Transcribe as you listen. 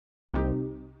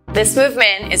This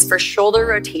movement is for shoulder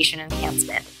rotation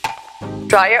enhancement.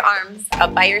 Draw your arms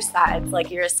up by your sides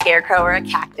like you're a scarecrow or a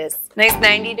cactus. Nice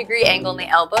 90-degree angle in the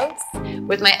elbows,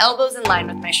 with my elbows in line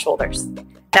with my shoulders.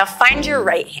 Now find your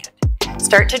right hand.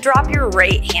 Start to drop your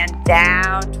right hand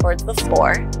down towards the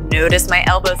floor. Notice my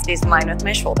elbow stays in line with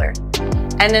my shoulder.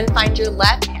 And then find your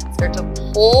left hand. Start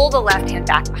to pull the left hand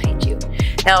back behind you.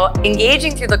 Now,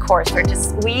 engaging through the core, start to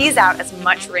squeeze out as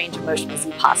much range of motion as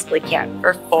you possibly can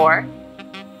for 4,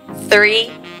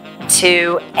 3,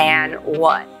 2, and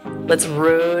 1. Let's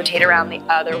rotate around the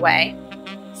other way.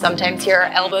 Sometimes here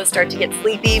our elbows start to get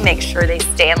sleepy. Make sure they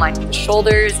stay in line with the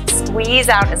shoulders. Squeeze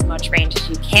out as much range as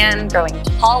you can, growing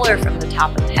taller from the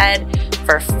top of the head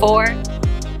for 4,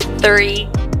 3,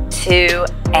 2,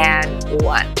 and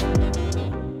 1.